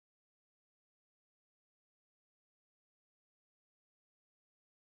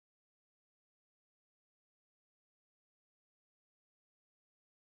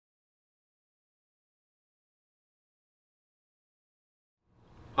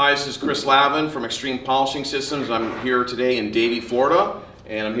Hi, this is Chris Lavin from Xtreme Polishing Systems. I'm here today in Davie, Florida,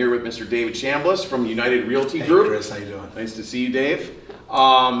 and I'm here with Mr. David Chambliss from United Realty Group. Hey Chris, how you doing? Nice to see you, Dave.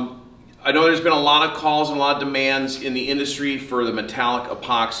 I know there's been a lot of calls and a lot of demands in the industry for the metallic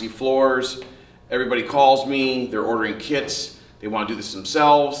epoxy floors. Everybody calls me, they're ordering kits, they want to do this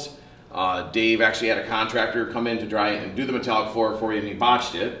themselves. Dave actually had a contractor come in to try and do the metallic floor for you, and he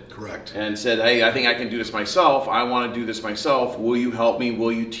botched it. Correct. And said, hey, I think I can do this myself. I want to do this myself. Will you help me?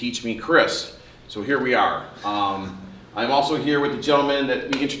 Will you teach me, Chris? So here we are. I'm also here with the gentleman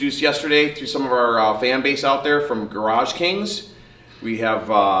that we introduced yesterday through some of our fan base out there from Garage Kings. We have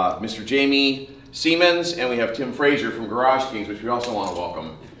Mr. Jamie Siemens, and we have Tim Frazier from Garage Kings, which we also want to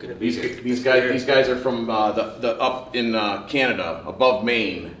welcome. These guys are from up in Canada, above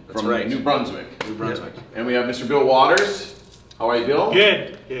Maine, from New Brunswick. Yep. And we have Mr. Bill Waters. How are you, Bill?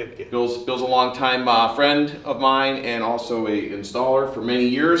 Good. Bill's a longtime friend of mine and also a installer for many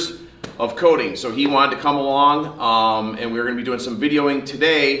years of coating. So he wanted to come along, and we're going to be doing some videoing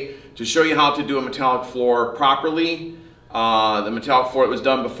today to show you how to do a metallic floor properly. The metallic floor that was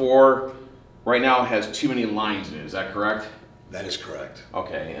done before right now has too many lines in it. Is that correct? That is correct.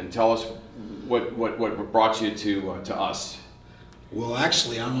 Okay, and tell us what brought you to us. Well,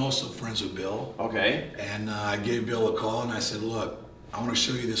 actually, I'm also friends with Bill. Okay. And I gave Bill a call and I said, look, I want to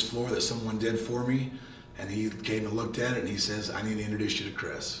show you this floor that someone did for me. And he came and looked at it and he says, I need to introduce you to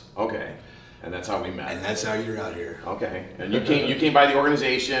Chris. Okay, and that's how we met. And that's how you're out here. Okay, and you came by the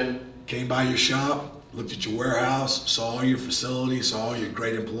organization. Came by your shop, looked at your warehouse, saw all your facilities, saw all your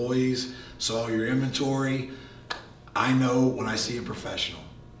great employees, saw your inventory. I know when I see a professional.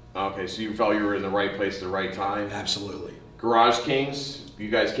 Okay, so you felt you were in the right place at the right time? Absolutely. Garage Kings, you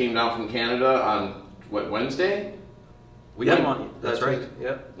guys came down from Canada on, what, Wednesday? We came on. That's right.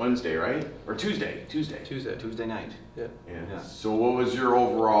 Yep. Wednesday, right? Or Tuesday? Tuesday night. Yeah. So what was your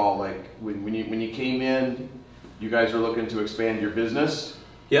overall, like, when you came in, you guys are looking to expand your business?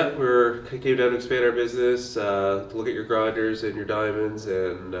 Yeah, came down to expand our business, to look at your grinders and your diamonds,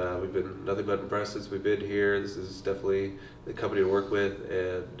 and we've been nothing but impressed since we've been here. This is definitely the company to work with,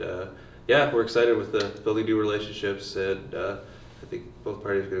 and yeah, we're excited with the building new relationships, and I think both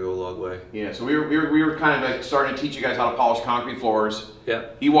parties are going to go a long way. Yeah, so we were kind of like starting to teach you guys how to polish concrete floors. Yeah.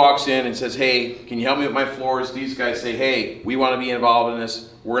 He walks in and says, hey, can you help me with my floors? These guys say, hey, we want to be involved in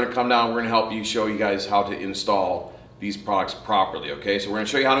this. We're going to come down, we're going to help you, show you guys how to install these products properly, okay? So we're going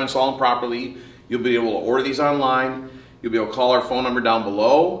to show you how to install them properly. You'll be able to order these online. You'll be able to call our phone number down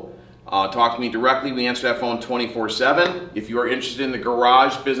below. Talk to me directly. We answer that phone 24/7. If you are interested in the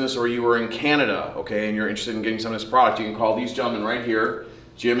garage business or you are in Canada, okay, and you're interested in getting some of this product, you can call these gentlemen right here,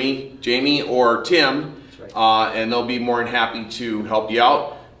 Jamie, or Tim, and they'll be more than happy to help you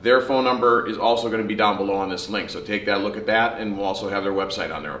out. Their phone number is also going to be down below on this link, so take that look at that, and we'll also have their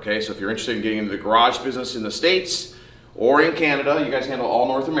website on there, okay? So if you're interested in getting into the garage business in the States or in Canada, you guys handle all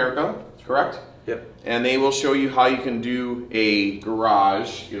North America, correct? Yep. And they will show you how you can do a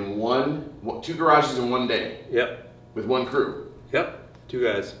garage in two garages in one day. Yep. With one crew. Yep. 2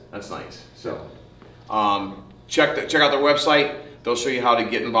 guys. That's nice. So, check out their website. They'll show you how to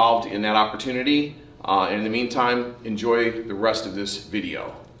get involved in that opportunity. And in the meantime, enjoy the rest of this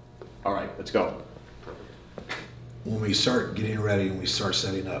video. All right, let's go. When we start getting ready and we start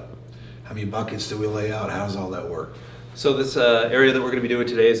setting up, how many buckets do we lay out? How does all that work? So this area that we're going to be doing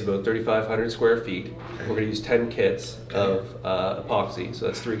today is about 3,500 square feet. Okay. We're going to use 10 kits of epoxy, so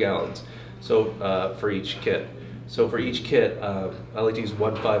that's 3 gallons. So for each kit. So for each kit, I like to use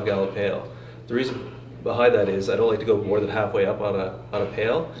 1 5-gallon pail. The reason behind that is I don't like to go more than halfway up on a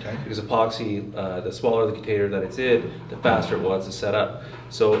pail, because epoxy, the smaller the container that it's in, the faster it wants to set up.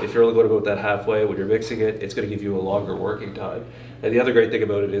 So if you're only going to go about that halfway when you're mixing it, it's going to give you a longer working time. And the other great thing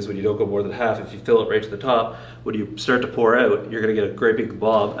about it is when you don't go more than half, if you fill it right to the top, when you start to pour out, you're going to get a great big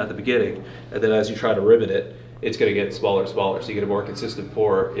blob at the beginning, and then as you try to rivet it, it's going to get smaller and smaller, so you get a more consistent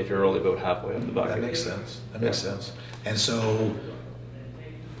pour if you're only about halfway up the bucket. That makes sense. That makes sense. And so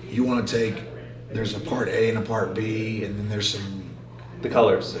you want to take, there's a part A and a part B, and then there's some... The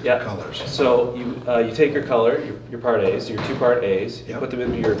colors, yeah. Colors. So you take your color, your part A's, your 2 part A's, you put them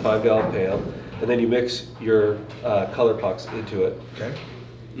into your 5-gallon pail, and then you mix your color pucks into it. Okay.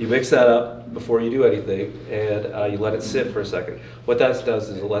 You mix that up before you do anything, and you let it sit for a second. What that does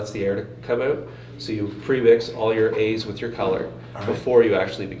is it lets the air come out, so you pre-mix all your A's with your color before you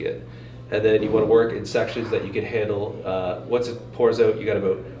actually begin. And then you want to work in sections that you can handle. Once it pours out, you got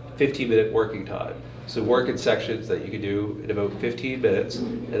about 15-minute working time. So work in sections that you can do in about 15 minutes,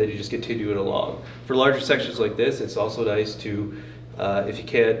 and then you just continue it along. For larger sections like this, it's also nice to if you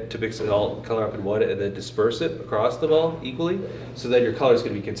can, to mix it all color up in one and then disperse it across them all equally, so that your color is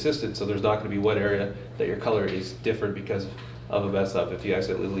going to be consistent. So there's not going to be one area that your color is different because of a mess up if you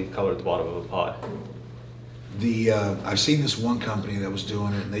accidentally leave color at the bottom of a pot. I've seen this one company that was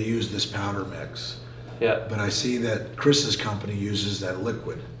doing it, and they used this powder mix. Yeah. But I see that Chris's company uses that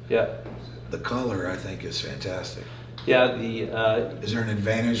liquid. Yeah. The color, I think, is fantastic. Yeah. Is there an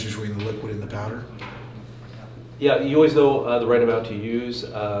advantage between the liquid and the powder? Yeah, you always know the right amount to use.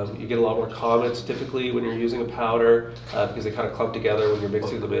 You get a lot more comets typically when you're using a powder because they kind of clump together when you're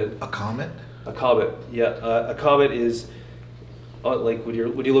mixing them in. A comet? A comet, yeah. A comet is like when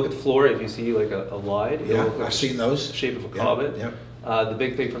you look at the floor, if you see like a line. Yeah, look like I've seen those. The shape of a comet. Yep. The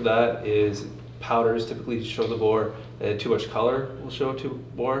big thing from that is powders typically show the more, and too much color will show too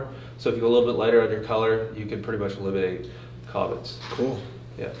more. So if you go a little bit lighter on your color, you can pretty much eliminate comets. Cool.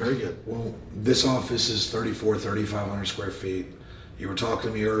 Yeah. Very good. Well, this office is 3,500 square feet. You were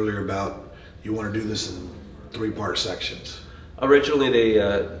talking to me earlier about you want to do this in 3-part sections. Originally,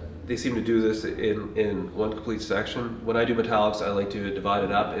 they seem to do this in one complete section. When I do metallics, I like to divide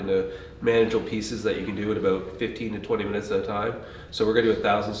it up into manageable pieces that you can do in about 15 to 20 minutes at a time. So we're going to do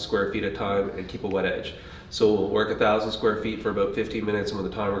 1,000 square feet at a time and keep a wet edge. So we'll work 1,000 square feet for about 15 minutes, and when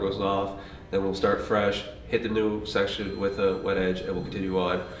the timer goes off, then we'll start fresh, hit the new section with a wet edge, and we'll continue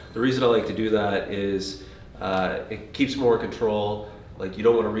on. The reason I like to do that is it keeps more control. Like, you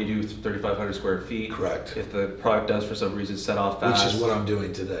don't want to redo 3,500 square feet. Correct. If the product does for some reason set off fast. Which is what I'm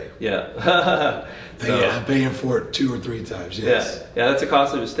doing today. Yeah. I'm paying for it 2 or 3 times, yes. Yeah, that's a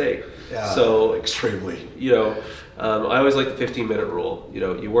costly mistake. Yeah, so, extremely. You know, I always like the 15-minute rule. You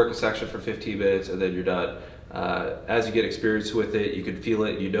know, you work a section for 15 minutes and then you're done. As you get experience with it, you can feel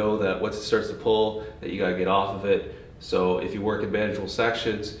it. You know that once it starts to pull, that you got to get off of it. So if you work in manageable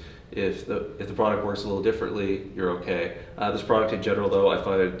sections, if the product works a little differently, you're okay. This product in general, though, I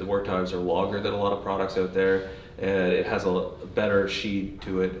find that the work times are longer than a lot of products out there, and it has a better sheen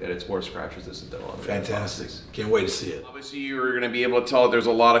to it, and it's more scratch resistant than a lot of Fantastic. products. Can't wait to see it. Obviously, you're going to be able to tell that there's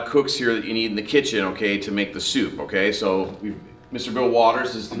a lot of cooks here that you need in the kitchen, okay, to make the soup, okay? So Mr. Bill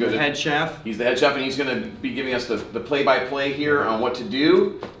Waters is the head chef. He's the head chef, and he's going to be giving us the play-by-play here on what to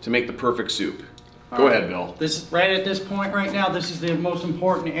do to make the perfect soup. Go ahead, Bill. This right at this point right now, this is the most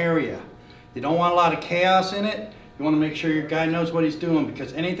important area. You don't want a lot of chaos in it. You want to make sure your guy knows what he's doing,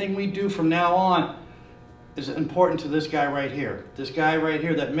 because anything we do from now on is important to this guy right here. This guy right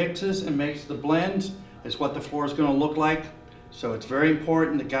here that mixes and makes the blends is what the floor is going to look like. So it's very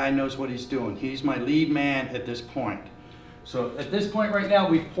important the guy knows what he's doing. He's my lead man at this point. So at this point right now,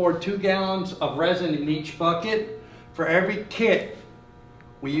 we've poured 2 gallons of resin in each bucket. For every kit,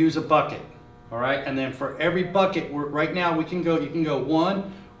 we use a bucket. All right, and then for every bucket, right now you can go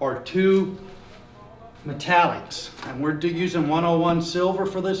 1 or 2 metallics, and we're using 101 silver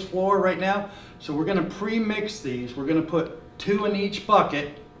for this floor right now. So we're going to pre-mix these. We're going to put 2 in each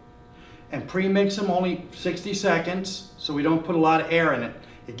bucket and pre-mix them only 60 seconds, so we don't put a lot of air in it.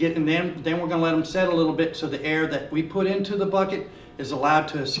 And then we're going to let them set a little bit so the air that we put into the bucket is allowed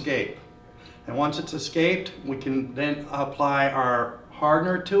to escape. And once it's escaped, we can then apply our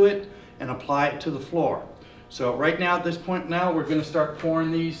hardener to it and apply it to the floor. So right now, at this point now, we're going to start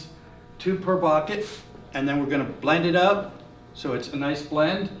pouring these 2 per bucket, and then we're going to blend it up so it's a nice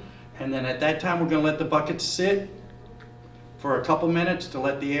blend. And then at that time, we're going to let the bucket sit for a couple minutes to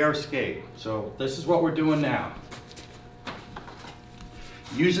let the air escape. So this is what we're doing now.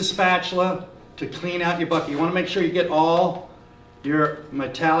 Use a spatula to clean out your bucket. You want to make sure you get all your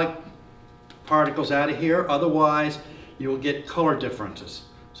metallic particles out of here, otherwise you will get color differences.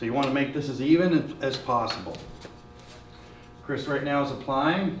 So you want to make this as even as possible. Chris right now is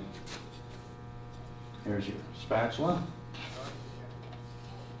applying. Here's your spatula.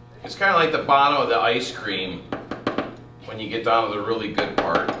 It's kind of like the bottom of the ice cream when you get down to the really good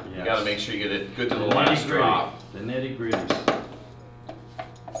part. Yes. You got to make sure you get it good to the last drop. The nitty-gritty.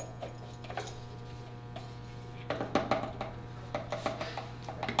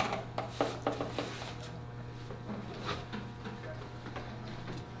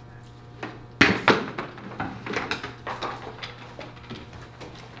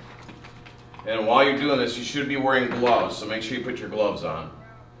 And while you're doing this, you should be wearing gloves, so make sure you put your gloves on.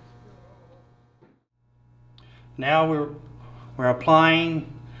 Now we're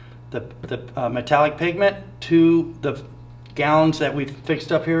applying the metallic pigment to the gallons that we've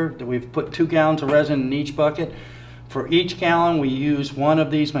fixed up here. That we've put 2 gallons of resin in each bucket. For each gallon, we use 1 of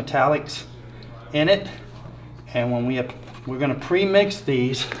these metallics in it, and when we're going to pre-mix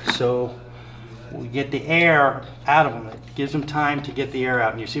these, so we get the air out of them. It gives them time to get the air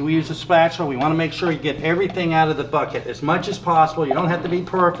out. And you see we use a spatula. We want to make sure you get everything out of the bucket as much as possible. You don't have to be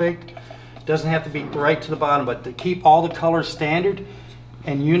perfect. It doesn't have to be right to the bottom, but to keep all the colors standard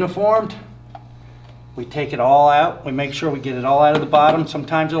and uniformed, we take it all out. We make sure we get it all out of the bottom.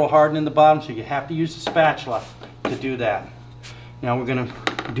 Sometimes it'll harden in the bottom, so you have to use the spatula to do that. Now we're going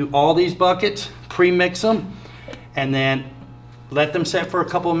to do all these buckets, pre-mix them, and then let them set for a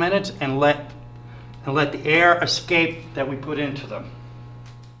couple of minutes and let the air escape that we put into them.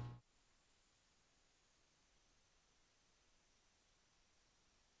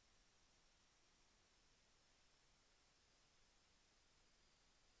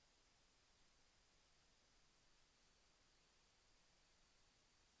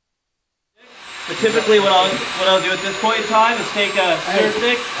 But typically what I'll do at this point in time is take a stir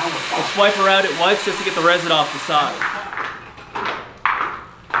stick and swipe around it once just to get the resin off the side.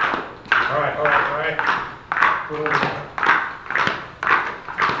 All right.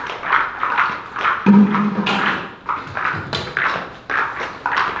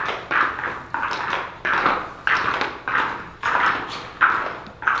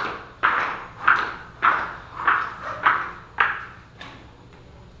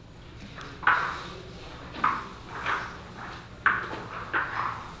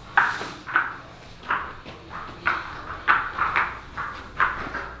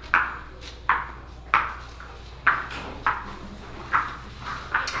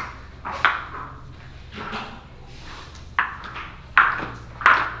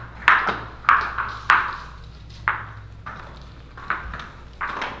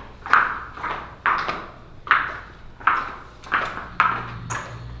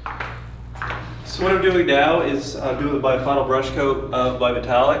 So what I'm doing now is I'm doing my final brush coat of my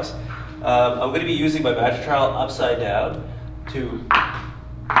metallics. I'm going to be using my magic trowel upside down to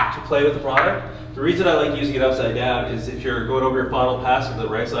play with the product. The reason I like using it upside down is if you're going over your final pass with the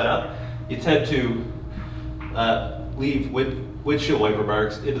right side up, you tend to leave windshield wiper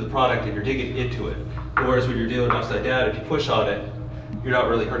marks into the product and you're digging into it. Whereas when you're dealing upside down, if you push on it, you're not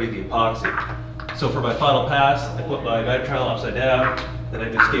really hurting the epoxy. So for my final pass, I put my magic trowel upside down, then I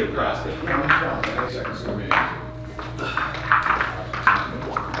just skate across it.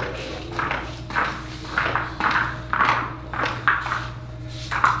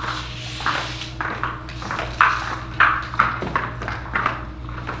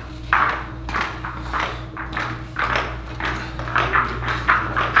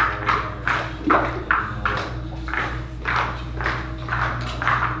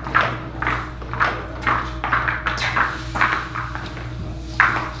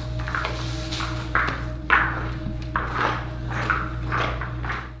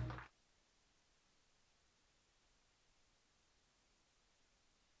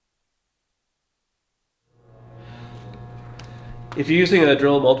 If you're using a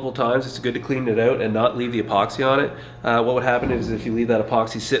drill multiple times, it's good to clean it out and not leave the epoxy on it. What would happen is if you leave that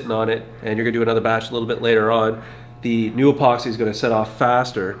epoxy sitting on it and you're going to do another batch a little bit later on, the new epoxy is going to set off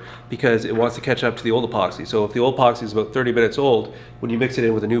faster because it wants to catch up to the old epoxy. So if the old epoxy is about 30 minutes old, when you mix it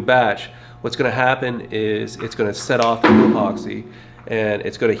in with a new batch, what's going to happen is it's going to set off the new epoxy and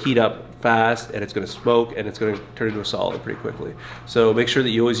it's going to heat up fast and it's going to smoke and it's going to turn into a solid pretty quickly. So make sure that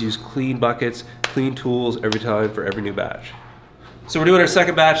you always use clean buckets, clean tools every time for every new batch. So we're doing our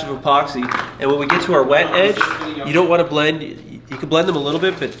second batch of epoxy, and when we get to our wet edge, you don't want to blend, you can blend them a little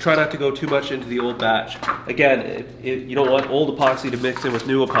bit, but try not to go too much into the old batch. Again, you don't want old epoxy to mix in with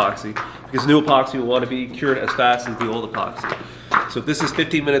new epoxy, because new epoxy will want to be cured as fast as the old epoxy. So if this is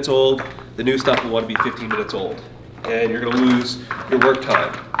 15 minutes old, the new stuff will want to be 15 minutes old, and you're going to lose your work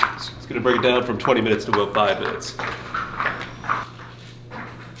time. So it's going to bring it down from 20 minutes to about 5 minutes.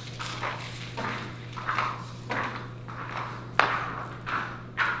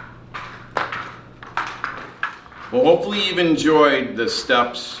 Well, hopefully you've enjoyed the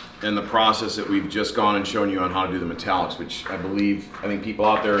steps and the process that we've just gone and shown you on how to do the metallics, which I think people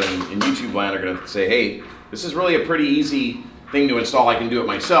out there in YouTube land are going to say, hey, this is really a pretty easy thing to install. I can do it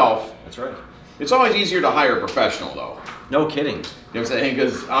myself. That's right. It's always easier to hire a professional though. No kidding. You know what I'm saying?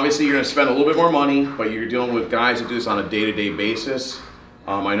 Because obviously you're going to spend a little bit more money, but you're dealing with guys that do this on a day-to-day basis.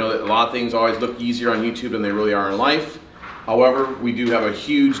 I know that a lot of things always look easier on YouTube than they really are in life. However, we do have a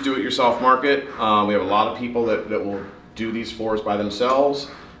huge do-it-yourself market. We have a lot of people that will do these floors by themselves.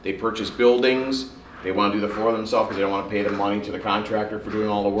 They purchase buildings. They want to do the floor themselves because they don't want to pay the money to the contractor for doing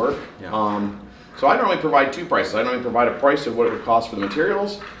all the work. Yeah. So I normally provide two prices. I normally provide a price of what it would cost for the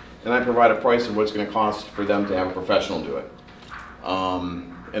materials, and I provide a price of what it's going to cost for them to have a professional do it.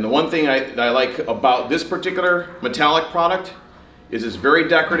 And the one thing that I like about this particular metallic product is it's very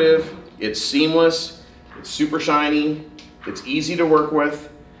decorative. It's seamless, it's super shiny, it's easy to work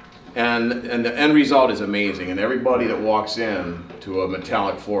with, and the end result is amazing. And everybody that walks in to a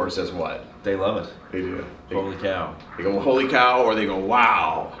metallic floor says what? They love it. They do. Holy cow. They go, holy cow, or they go,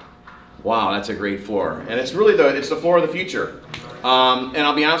 wow. Wow, that's a great floor. And it's really it's the floor of the future. And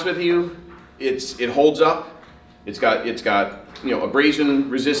I'll be honest with you, it holds up. It's got abrasion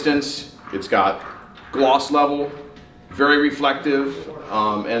resistance. It's got gloss level, very reflective,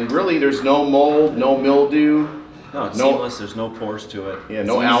 and really there's no mold, no mildew. No, it's seamless. There's no pores to it. Yeah, it's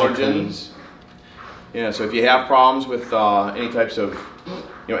no allergens. Yeah, so if you have problems with any types of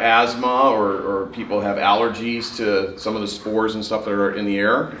asthma or people have allergies to some of the spores and stuff that are in the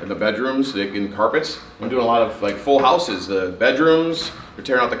air in the bedrooms, in carpets. I'm doing a lot of like full houses, the bedrooms, we're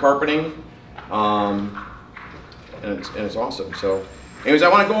tearing out the carpeting, and it's awesome. So anyways, I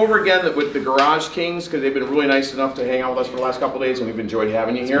want to go over again with the Garage Kings because they've been really nice enough to hang out with us for the last couple of days, and we've enjoyed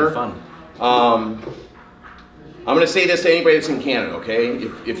having you here. It's been fun. I'm going to say this to anybody that's in Canada, okay?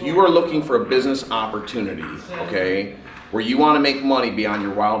 If you are looking for a business opportunity, okay, where you want to make money beyond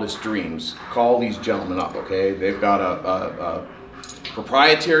your wildest dreams, call these gentlemen up, okay? They've got a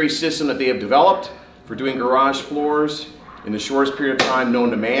proprietary system that they have developed for doing garage floors in the shortest period of time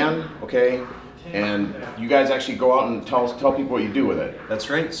known to man, okay? And you guys actually go out and tell people what you do with it. That's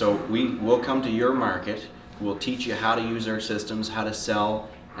right. So we will come to your market. We'll teach you how to use our systems, how to sell,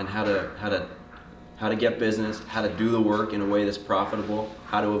 and how to get business, how to do the work in a way that's profitable,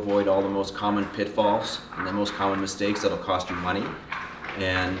 how to avoid all the most common pitfalls and the most common mistakes that'll cost you money,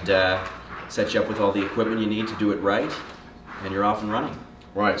 and set you up with all the equipment you need to do it right, and you're off and running.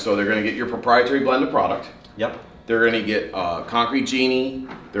 Right, so they're going to get your proprietary blend of product. Yep. They're going to get Concrete Genie,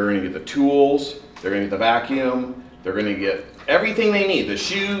 they're going to get the tools, they're going to get the vacuum, they're going to get everything they need, the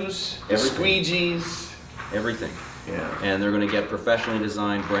shoes, the squeegees. Everything. Yeah. And they're going to get professionally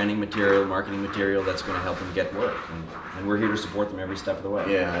designed branding material, marketing material that's going to help them get work. And we're here to support them every step of the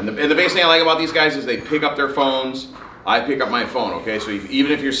way. Yeah, and the biggest thing I like about these guys is they pick up their phones. I pick up my phone, okay? So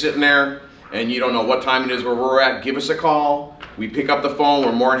even if you're sitting there and you don't know what time it is where we're at, give us a call. We pick up the phone.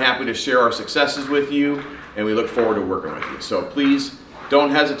 We're more than happy to share our successes with you, and we look forward to working with you. So please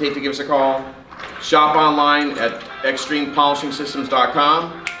don't hesitate to give us a call. Shop online at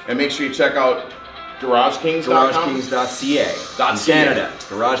XtremePolishingSystems.com, and make sure you check out GarageKings.com? GarageKings.ca. In Canada.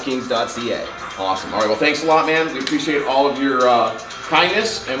 GarageKings.ca. Awesome. All right, well, thanks a lot, man. We appreciate all of your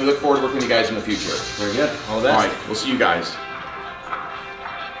kindness, and we look forward to working with you guys in the future. Very good. All the best. All right, we'll see you guys.